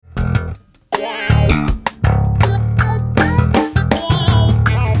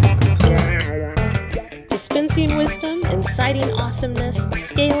dispensing wisdom, inciting awesomeness,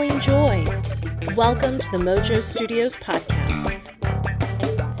 scaling joy. Welcome to the MoJOE Studios podcast.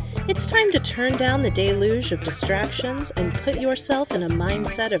 It's time to turn down the deluge of distractions and put yourself in a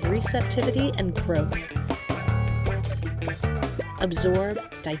mindset of receptivity and growth. Absorb,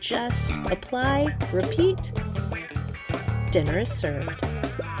 digest, apply, repeat. Dinner is served.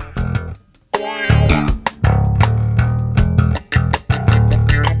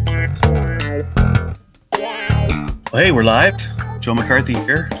 Well, hey, we're live. Joe McCarthy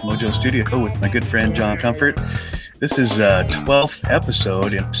here, MoJOE Studio, with my good friend John Comfort. This is a 12th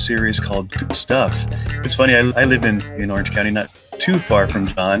episode in a series called Good Stuff. It's funny, I live in Orange County, not too far from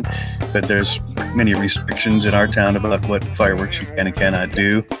John, but there's many restrictions in our town about what fireworks you can and cannot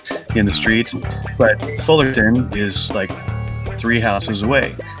do in the street. But Fullerton is like 3 houses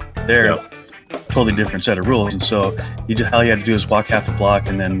away. They're totally different set of rules, and so all you had to do is walk half a block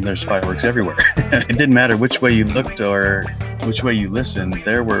and then there's fireworks everywhere. It didn't matter which way you looked or which way you listened,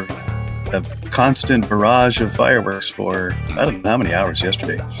 there were a constant barrage of fireworks for I don't know how many hours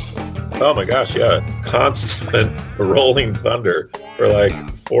yesterday. Oh my gosh, yeah, constant rolling thunder for like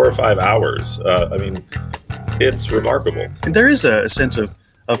 4 or 5 hours. I mean, it's remarkable. And there is a sense of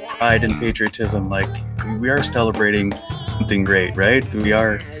pride and patriotism, like we are celebrating something great, right?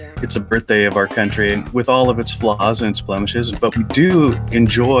 It's a birthday of our country with all of its flaws and its blemishes, but we do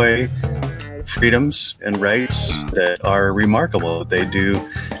enjoy freedoms and rights that are remarkable. They do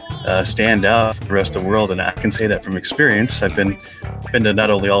stand out for the rest of the world, and I can say that from experience. I've been to not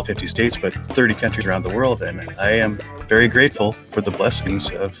only all 50 states, but 30 countries around the world, and I am very grateful for the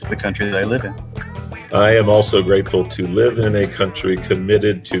blessings of the country that I live in. I am also grateful to live in a country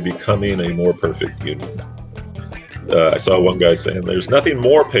committed to becoming a more perfect union. I saw one guy saying there's nothing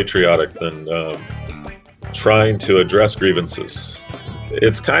more patriotic than trying to address grievances.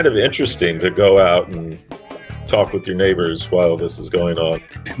 It's kind of interesting to go out and talk with your neighbors while this is going on.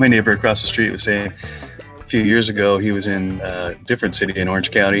 My neighbor across the street was saying a few years ago he was in a different city in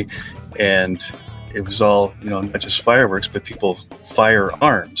Orange County, and it was all, not just fireworks, but people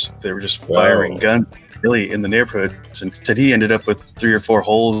firearms. They were just firing guns really in the neighborhoods, and said he ended up with 3 or 4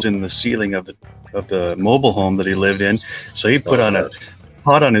 holes in the ceiling of the mobile home that he lived in. So he put on a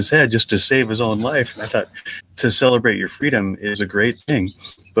pot on his head just to save his own life. And I thought, to celebrate your freedom is a great thing,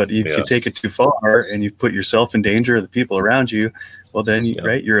 but if you take it too far and you put yourself in danger of the people around you, well then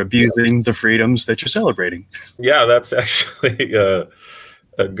you're abusing the freedoms that you're celebrating. Yeah, that's actually a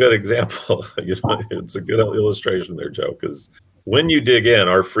good example. It's a good illustration there, Joe, because when you dig in,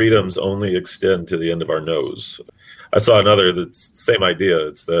 our freedoms only extend to the end of our nose. I saw another that's the same idea.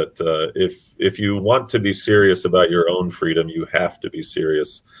 It's that if you want to be serious about your own freedom, you have to be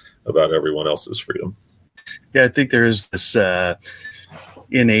serious about everyone else's freedom. Yeah, I think there is this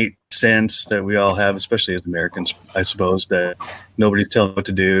innate sense that we all have, especially as Americans, I suppose, that nobody's telling what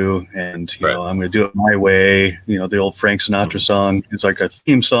to do, and I'm going to do it my way. The old Frank Sinatra song is like a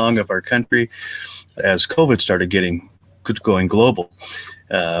theme song of our country. As COVID started going global,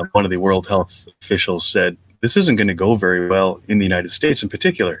 one of the World Health officials said, this isn't going to go very well in the United States in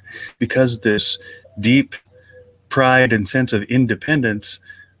particular, because this deep pride and sense of independence,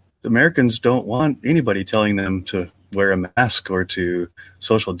 Americans don't want anybody telling them to wear a mask or to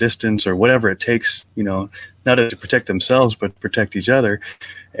social distance or whatever it takes, not to protect themselves, but protect each other.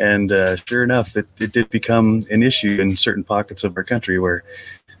 And sure enough, it did become an issue in certain pockets of our country where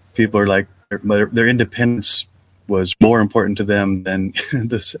people are like, their independence was more important to them than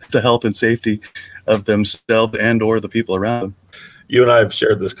the health and safety of themselves and or the people around them. You and I have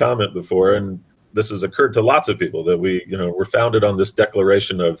shared this comment before, and this has occurred to lots of people, that we're founded on this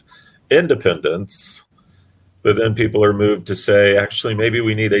declaration of independence, but then people are moved to say, actually, maybe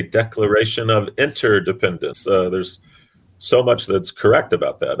we need a declaration of interdependence. There's so much that's correct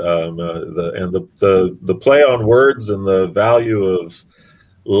about that. The play on words and the value of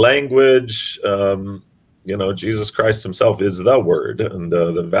language, Jesus Christ himself is the word, and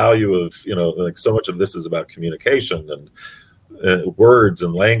the value of, like so much of this is about communication, and words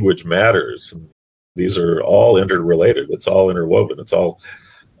and language matters. And these are all interrelated. It's all interwoven. It's all,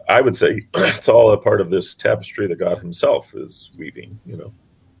 I would say, it's all a part of this tapestry that God himself is weaving,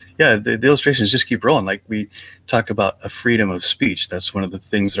 Yeah, the illustrations just keep rolling. Like we talk about a freedom of speech. That's one of the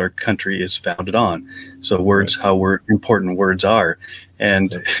things that our country is founded on. So words, how important words are.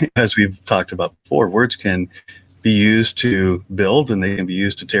 And as we've talked about before, words can be used to build and they can be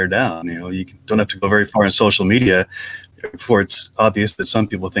used to tear down. You don't have to go very far in social media before it's obvious that some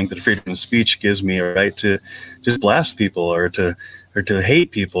people think that freedom of speech gives me a right to just blast people or to hate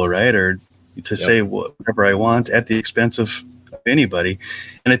people, right? Or to say whatever I want at the expense of anybody.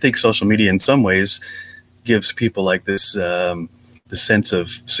 And I think social media in some ways gives people like this the sense of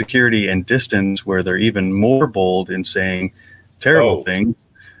security and distance, where they're even more bold in saying terrible things,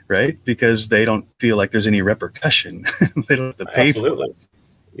 right? Because they don't feel like there's any repercussion. They don't have to pay for it.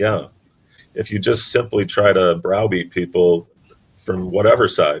 Yeah. If you just simply try to browbeat people from whatever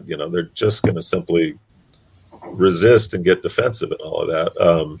side, they're just going to simply resist and get defensive and all of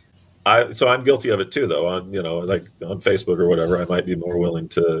that. So I'm guilty of it too, though. Like on Facebook or whatever, I might be more willing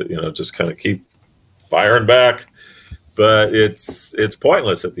to, just kind of keep firing back, but it's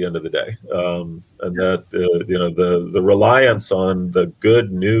pointless at the end of the day. And that the reliance on the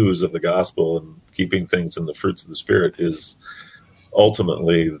good news of the gospel and keeping things in the fruits of the Spirit is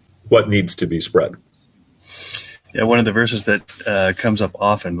ultimately what needs to be spread. Yeah, one of the verses that comes up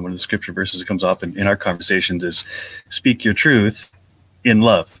often, one of the scripture verses that comes up in our conversations is, speak your truth in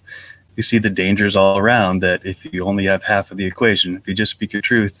love. You see the dangers all around that if you only have half of the equation, if you just speak your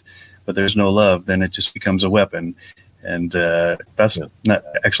truth, but there's no love, then it just becomes a weapon. And that's not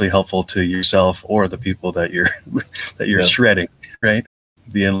actually helpful to yourself or the people that you're shredding, right?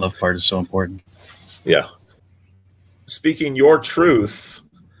 The in love part is so important. Yeah. Speaking your truth,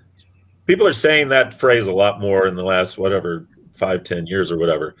 people are saying that phrase a lot more in the last, 5-10 years or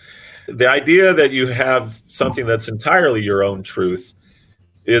whatever. The idea that you have something that's entirely your own truth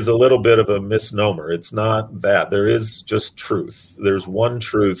is a little bit of a misnomer. It's not that. There is just truth. There's one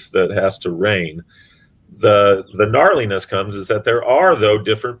truth that has to reign. The gnarliness comes is that there are, though,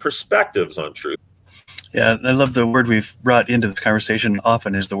 different perspectives on truth. Yeah, I love the word we've brought into this conversation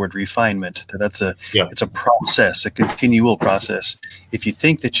often is the word refinement. It's a process, a continual process. If you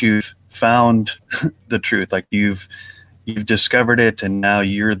think that you've found the truth, like you've discovered it and now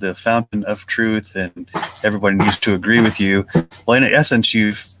you're the fountain of truth and everybody needs to agree with you, well, in essence,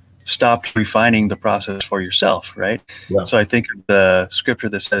 you've stopped refining the process for yourself, right? Yeah. So I think of the scripture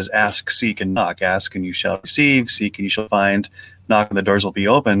that says, ask, seek, and knock. Ask and you shall receive, seek and you shall find, knock and the doors will be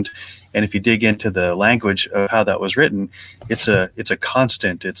opened. And if you dig into the language of how that was written, it's a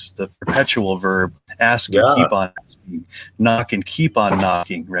constant. It's the perpetual verb, ask and keep on asking, knock and keep on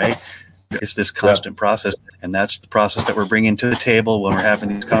knocking, right? It's this constant process. And that's the process that we're bringing to the table when we're having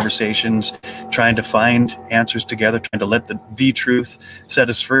these conversations, trying to find answers together, trying to let the truth set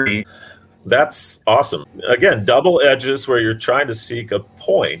us free. That's awesome. Again, double edges where you're trying to seek a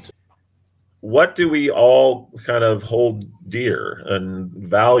point. What do we all kind of hold dear and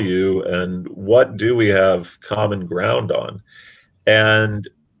value, and what do we have common ground on? And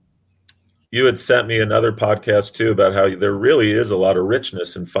you had sent me another podcast too about how there really is a lot of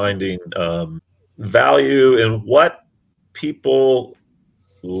richness in finding value in what people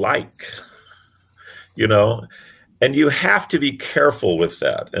like, and you have to be careful with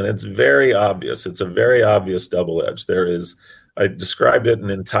that. And it's very obvious. It's a very obvious double edge. I described it and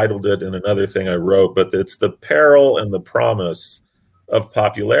entitled it in another thing I wrote, but it's the peril and the promise of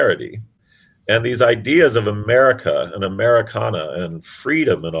popularity. And these ideas of America and Americana and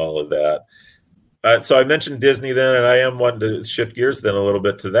freedom and all of that. So I mentioned Disney then, and I am wanting to shift gears then a little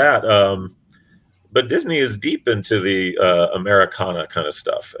bit to that. But Disney is deep into the Americana kind of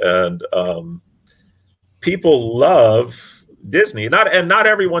stuff. And people love Disney. Not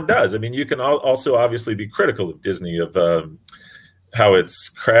everyone does. I mean, you can also obviously be critical of Disney, of how it's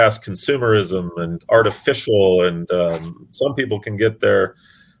crass consumerism and artificial. And some people can get their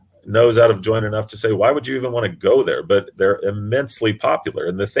nose out of joint enough to say, why would you even want to go there? But they're immensely popular.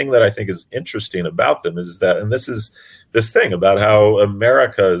 And the thing that I think is interesting about them is that, and this is this thing about how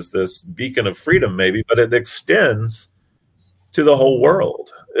America is this beacon of freedom, maybe, but it extends to the whole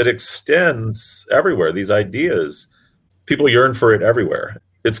world. It extends everywhere. These ideas, people yearn for it everywhere.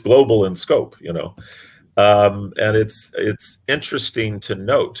 It's global in scope, and it's interesting to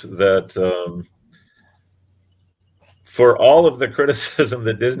note that for all of the criticism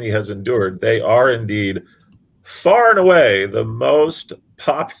that Disney has endured, they are indeed far and away the most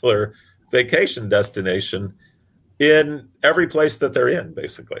popular vacation destination in every place that they're in,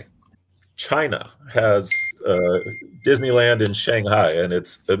 basically. China has Disneyland in Shanghai, and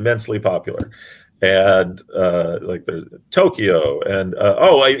it's immensely popular. And like there's Tokyo, and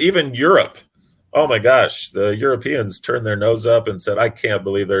even Europe. Oh my gosh, the Europeans turned their nose up and said, I can't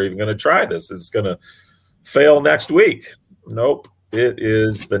believe they're even going to try this. It's going to fail next week. Nope. It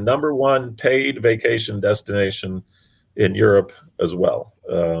is the number one paid vacation destination in Europe as well.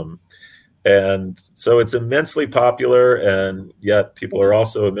 And so it's immensely popular, and yet people are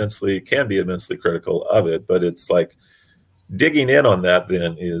also can be immensely critical of it. But it's like digging in on that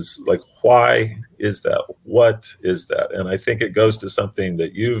then is like, why is that? What is that? And I think it goes to something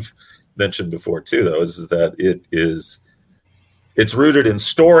that you've mentioned before too, though, is that it's rooted in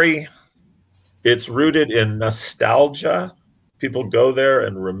story. It's rooted in nostalgia. People go there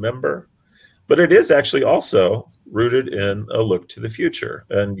and remember, but it is actually also rooted in a look to the future.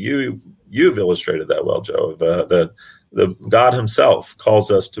 And you've illustrated that well, Joe. That the God Himself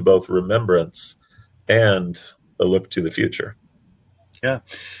calls us to both remembrance and a look to the future. Yeah.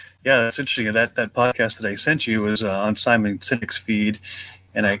 Yeah, that's interesting. That podcast that I sent you was on Simon Sinek's feed,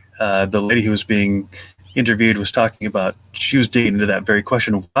 and the lady who was being interviewed was talking about, she was digging into that very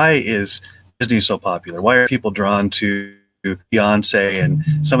question: why is Disney so popular? Why are people drawn to Beyonce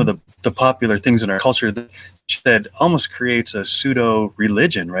and some of the popular things in our culture that she said almost creates a pseudo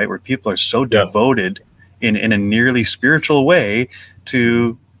religion, right? Where people are so devoted in a nearly spiritual way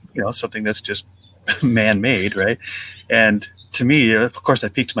to something that's just man-made, right? And to me, of course,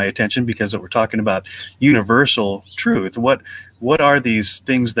 that piqued my attention because we're talking about universal truth. What are these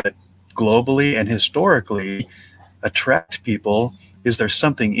things that globally and historically attract people? Is there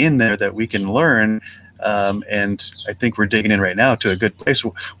something in there that we can learn? And I think we're digging in right now to a good place.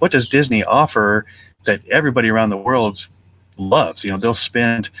 What does Disney offer that everybody around the world loves? They'll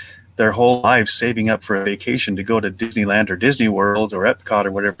spend their whole lives saving up for a vacation to go to Disneyland or Disney World or Epcot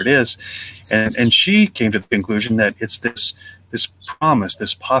or whatever it is. And she came to the conclusion that it's this promise,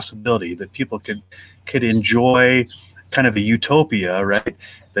 this possibility that people could enjoy kind of a utopia, right?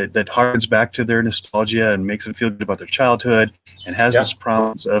 That harkens back to their nostalgia and makes them feel good about their childhood, and has this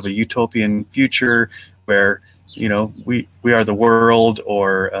promise of a utopian future where we are the world,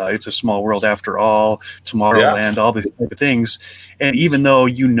 or it's a small world after all, Tomorrowland, all these type of things. And even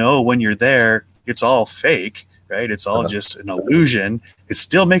though when you're there, it's all fake, right? It's all just an illusion. It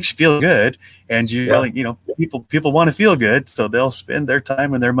still makes you feel good, and people want to feel good, so they'll spend their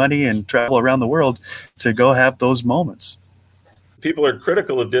time and their money and travel around the world to go have those moments. People are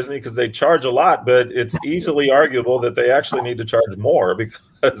critical of Disney because they charge a lot, but it's easily arguable that they actually need to charge more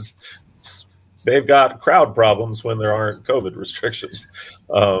because they've got crowd problems when there aren't COVID restrictions.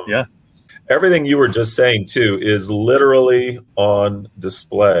 Everything you were just saying, too, is literally on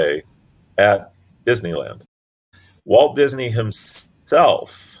display at Disneyland. Walt Disney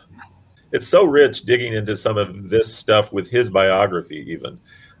himself, it's so rich digging into some of this stuff with his biography even.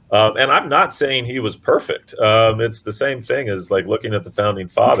 And I'm not saying he was perfect. It's the same thing as like looking at the founding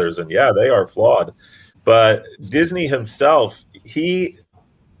fathers, and they are flawed. But Disney himself, he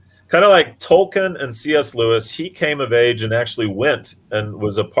kind of like Tolkien and C.S. Lewis, he came of age and actually went and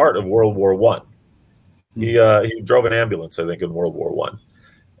was a part of World War I. He drove an ambulance, I think, in World War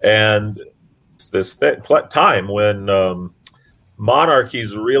I. And it's this time when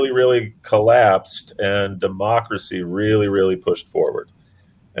monarchies really, really collapsed and democracy really, really pushed forward.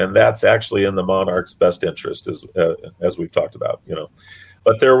 And that's actually in the monarch's best interest, as we've talked about,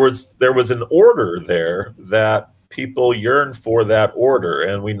 But there was an order there that people yearn for, that order,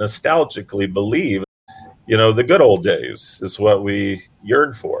 and we nostalgically believe, the good old days is what we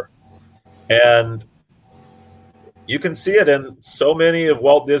yearn for. And you can see it in so many of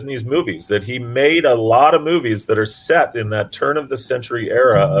Walt Disney's movies, that he made a lot of movies that are set in that turn of the century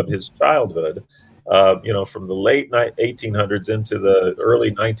era of his childhood, from the late 1800s into the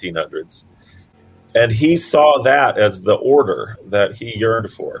early 1900s. And he saw that as the order that he yearned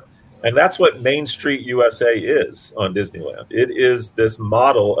for. And that's what Main Street USA is on Disneyland. It is this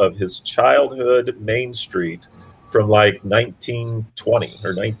model of his childhood Main Street from like 1920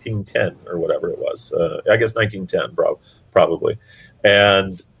 or 1910 or whatever it was. I guess 1910 probably.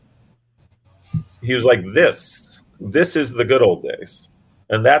 And he was like, this is the good old days.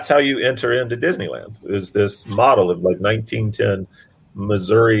 And that's how you enter into Disneyland, is this model of like 1910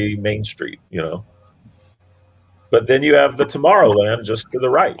 Missouri Main Street, But then you have the Tomorrowland just to the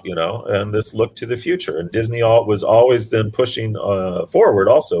right, and this look to the future. And Disney was always then pushing forward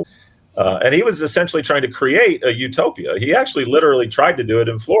also. And he was essentially trying to create a utopia. He actually literally tried to do it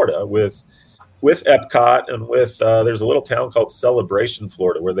in Florida with Epcot and with there's a little town called Celebration,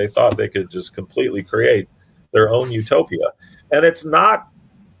 Florida, where they thought they could just completely create their own utopia. And it's not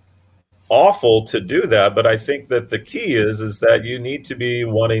awful to do that, but I think that the key is that you need to be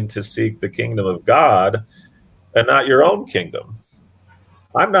wanting to seek the kingdom of God and not your own kingdom.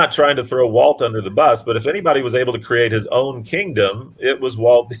 I'm not trying to throw Walt under the bus, but if anybody was able to create his own kingdom, it was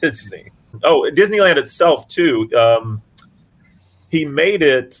Walt Disney. Oh, Disneyland itself, too. He made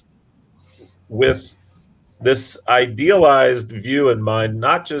it with this idealized view in mind,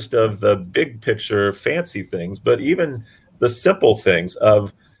 not just of the big picture fancy things, but even the simple things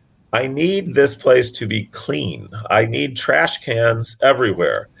of, I need this place to be clean. I need trash cans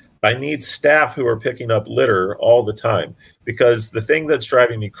everywhere. I need staff who are picking up litter all the time, because the thing that's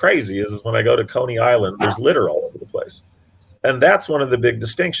driving me crazy is when I go to Coney Island, there's litter all over the place. And that's one of the big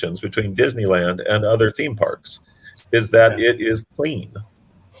distinctions between Disneyland and other theme parks, is that it is clean.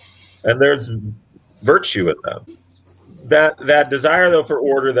 And there's virtue in that. That desire, though, for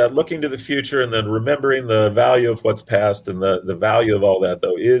order, that looking to the future and then remembering the value of what's past and the value of all that,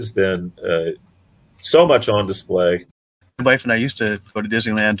 though, is then so much on display. My wife and I used to go to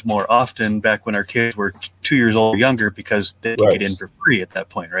Disneyland more often back when our kids were 2 years old or younger, because they could get in for free at that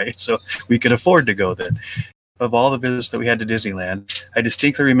point, right? So we could afford to go then. Of all the visits that we had to Disneyland, I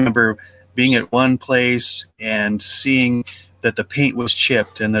distinctly remember being at one place and seeing that the paint was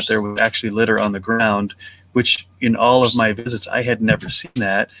chipped and that there was actually litter on the ground, which in all of my visits, I had never seen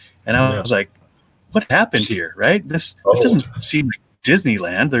that. And I was like, what happened here, right? This doesn't seem like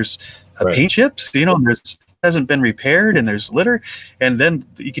Disneyland. There's paint chips, there's hasn't been repaired and there's litter. And then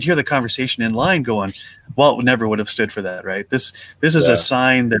you could hear the conversation in line going, Walt never would have stood for that, right? This is a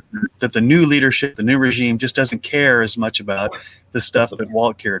sign that the new leadership, the new regime just doesn't care as much about the stuff that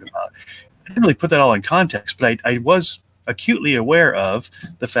Walt cared about. I didn't really put that all in context, but I was acutely aware of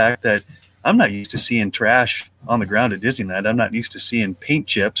the fact that I'm not used to seeing trash on the ground at Disneyland. I'm not used to seeing paint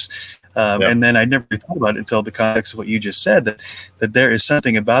chips. And then I never thought about it until the context of what you just said, that there is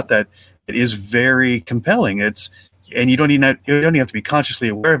something about that is very compelling. And you don't even have to be consciously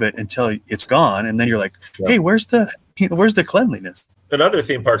aware of it until it's gone, and then you're like, hey, where's the cleanliness? And other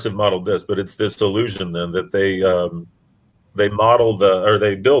theme parks have modeled this, but it's this illusion then that they model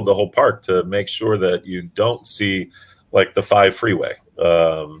they build the whole park to make sure that you don't see like the 5 freeway,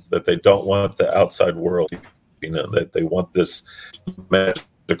 that they don't want the outside world, that they want this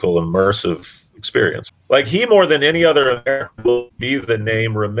magical immersive experience. Like, he, more than any other American, will be the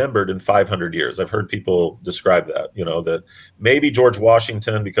name remembered in 500 years. I've heard people describe that, that maybe George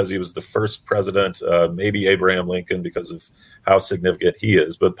Washington, because he was the first president, maybe Abraham Lincoln because of how significant he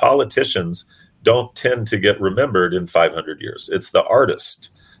is. But politicians don't tend to get remembered in 500 years. It's the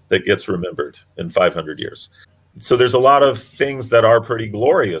artist that gets remembered in 500 years. So there's a lot of things that are pretty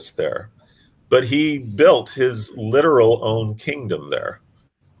glorious there. But he built his literal own kingdom there.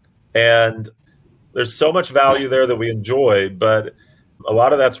 And there's so much value there that we enjoy, but a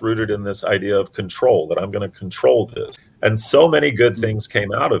lot of that's rooted in this idea of control, that I'm going to control this. And so many good things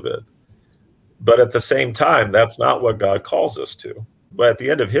came out of it. But at the same time, that's not what God calls us to. But at the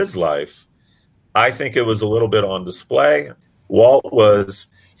end of his life, I think it was a little bit on display. Walt was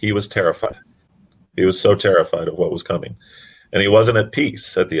terrified. He was so terrified of what was coming. And he wasn't at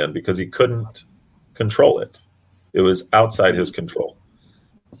peace at the end because he couldn't control it. It was outside his control.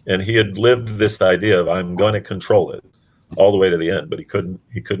 And he had lived this idea of, I'm going to control it all the way to the end, but he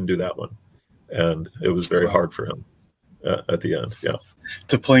couldn't do that one. And it was very hard for him at the end. Yeah.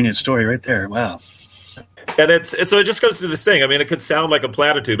 It's a poignant story right there. Wow. And so it just goes to this thing. I mean, it could sound like a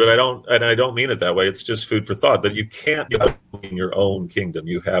platitude, but I don't mean it that way. It's just food for thought, that you can't be about your own kingdom.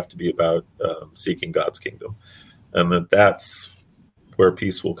 You have to be about seeking God's kingdom. And that's where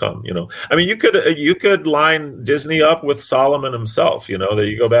peace will come. I mean, you could line Disney up with Solomon himself, that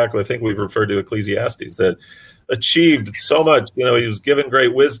you go back, I think we've referred to Ecclesiastes, that achieved so much, he was given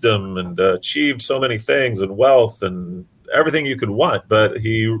great wisdom and achieved so many things and wealth and everything you could want. But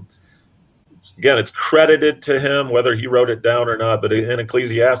again, it's credited to him, whether he wrote it down or not. But in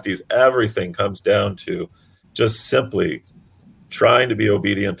Ecclesiastes, everything comes down to just simply trying to be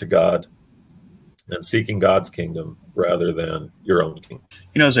obedient to God and seeking God's kingdom rather than your own kingdom.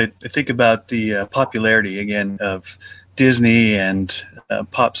 As I think about the popularity again of Disney and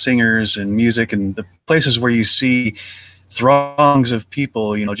pop singers and music, and the places where you see throngs of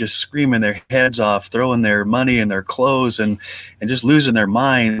people, just screaming their heads off, throwing their money and their clothes and just losing their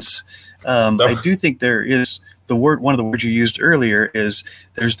minds. I do think there is one of the words you used earlier is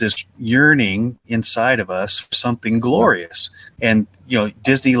there's this yearning inside of us for something glorious. And,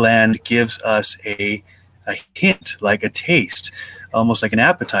 Disneyland gives us a hint, like a taste, almost like an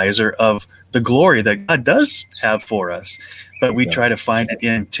appetizer of the glory that God does have for us. But we try to find it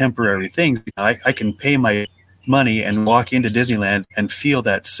in temporary things. I can pay my money and walk into Disneyland and feel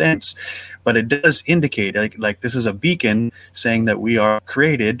that sense. But it does indicate like this is a beacon saying that we are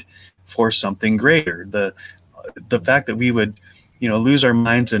created for something greater. The fact that we would, lose our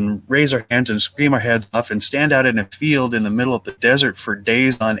minds and raise our hands and scream our heads off and stand out in a field in the middle of the desert for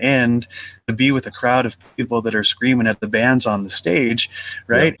days on end to be with a crowd of people that are screaming at the bands on the stage,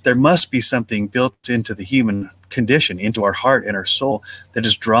 right? Yeah. There must be something built into the human condition, into our heart and our soul, that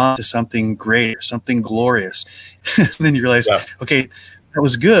is drawn to something greater, something glorious. And then you realize, okay, that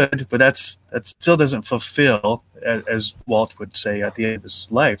was good, but that still doesn't fulfill, as Walt would say at the end of his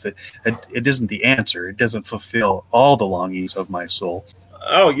life, it isn't the answer. It doesn't fulfill all the longings of my soul.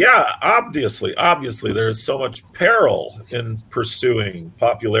 Oh yeah, obviously, there is so much peril in pursuing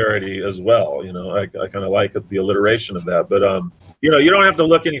popularity as well. I kind of like the alliteration of that, but you don't have to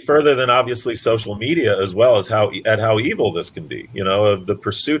look any further than obviously social media as well as how evil this can be. The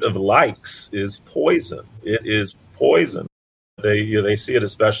pursuit of likes is poison. It is poison. They see it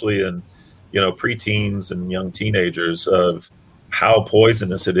especially in preteens and young teenagers of how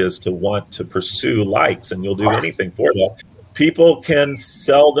poisonous it is to want to pursue likes, and you'll do anything for that. People can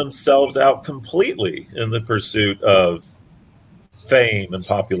sell themselves out completely in the pursuit of fame and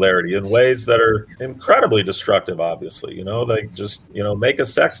popularity in ways that are incredibly destructive, obviously. They just, make a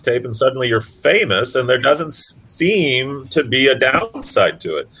sex tape and suddenly you're famous, and there doesn't seem to be a downside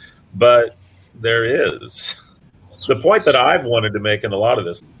to it. But there is. The point that I've wanted to make in a lot of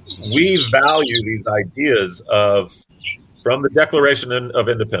this, we value these ideas from the Declaration of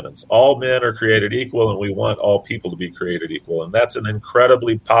Independence. All men are created equal, and we want all people to be created equal. And that's an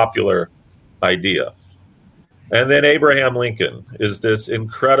incredibly popular idea. And then Abraham Lincoln is this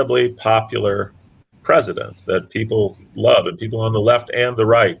incredibly popular president that people love, and people on the left and the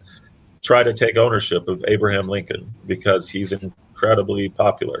right try to take ownership of Abraham Lincoln because he's incredibly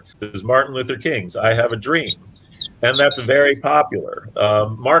popular. There's Martin Luther King's I Have a Dream, and that's very popular.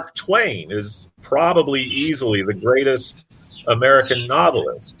 Mark Twain is probably easily the greatest American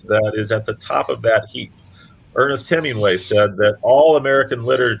novelist that is at the top of that heap. Ernest Hemingway said that all American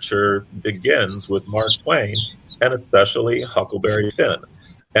literature begins with Mark Twain, and especially Huckleberry Finn.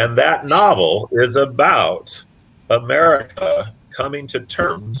 And that novel is about America coming to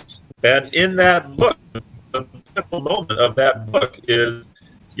terms. And in that book, the critical moment of that book is,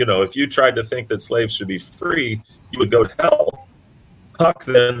 if you tried to think that slaves should be free, you would go to hell. Huck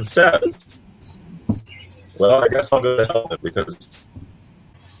then says, well, I guess I'll go to hell because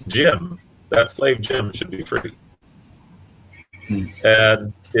Jim, that slave Jim, should be free.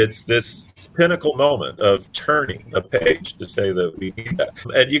 And it's this pinnacle moment of turning a page to say that we need that.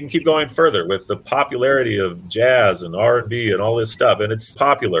 And you can keep going further with the popularity of jazz and R&B and all this stuff. And it's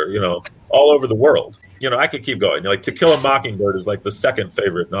popular, all over the world. I could keep going. Like To Kill a Mockingbird is like the second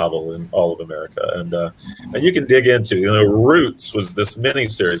favorite novel in all of America. And you can dig into, Roots was this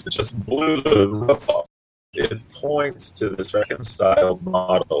miniseries that just blew the roof off. It points to this reconciled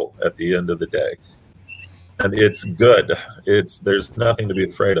model at the end of the day. And it's good. There's nothing to be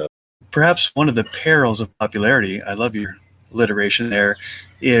afraid of. Perhaps one of the perils of popularity, I love your alliteration there,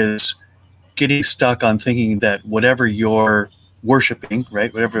 is getting stuck on thinking that whatever you're worshiping,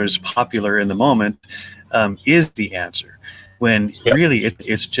 right, whatever is popular in the moment, is the answer. When really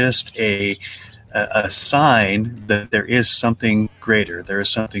it's just a sign that there is something greater, there is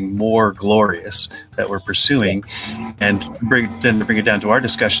something more glorious that we're pursuing. And to bring it down to our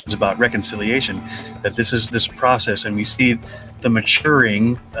discussions about reconciliation, that this is this process, and we see the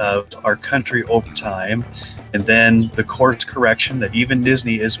maturing of our country over time, and then the course correction that even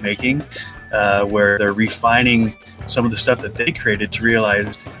Disney is making, where they're refining some of the stuff that they created to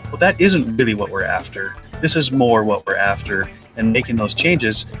realize, well, that isn't really what we're after. This is more what we're after, and making those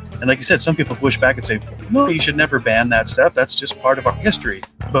changes. And like you said, some people push back and say, no, you should never ban that stuff. That's just part of our history.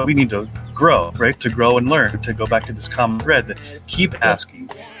 But we need to grow, right? To grow and learn, to go back to this common thread that keep asking,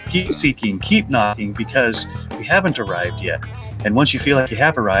 keep seeking, keep knocking, because we haven't arrived yet. And once you feel like you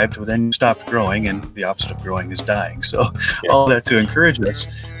have arrived, well, then you stop growing, and the opposite of growing is dying. So all that to encourage us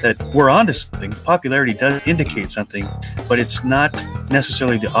that we're onto something. Popularity does indicate something, but it's not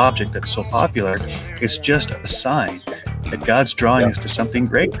necessarily the object that's so popular. It's just a sign that God's drawing us to something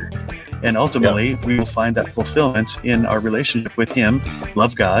greater. And ultimately, we will find that fulfillment in our relationship with Him,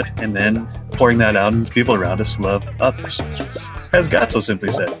 love God, and then pouring that out into people around us, love others. As God so simply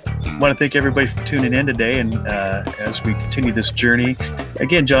said. I want to thank everybody for tuning in today. And as we continue this journey,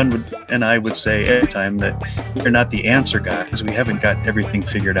 again, John and I would say every time that we're not the answer guys. We haven't got everything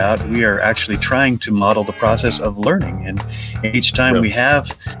figured out. We are actually trying to model the process of learning. And each time we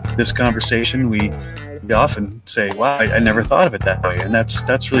have this conversation, we often say, wow, I never thought of it that way. And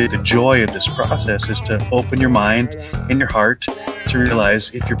that's really the joy of this process, is to open your mind and your heart to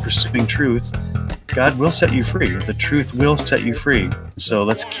realize if you're pursuing truth, God will set you free. The truth will set you free. So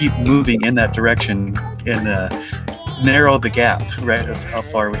let's keep moving in that direction and narrow the gap, right, of how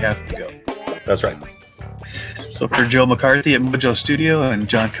far we have to go. That's right. So for Joe McCarthy at MoJOE Studio and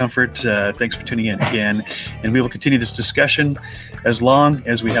John Comfort, thanks for tuning in again. And we will continue this discussion as long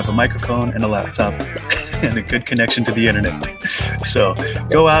as we have a microphone and a laptop and a good connection to the internet. So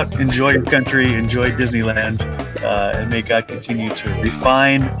go out, enjoy your country, enjoy Disneyland, and may God continue to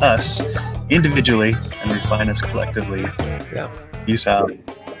refine us individually and refine us collectively. Yeah. Peace out.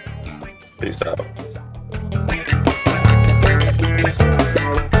 Peace out.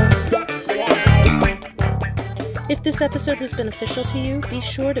 this episode was beneficial to you, be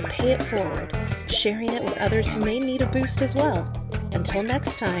sure to pay it forward, sharing it with others who may need a boost as well. Until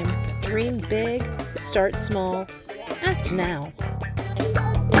next time, dream big, start small, act now.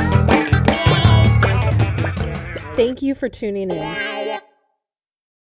 Thank you for tuning in.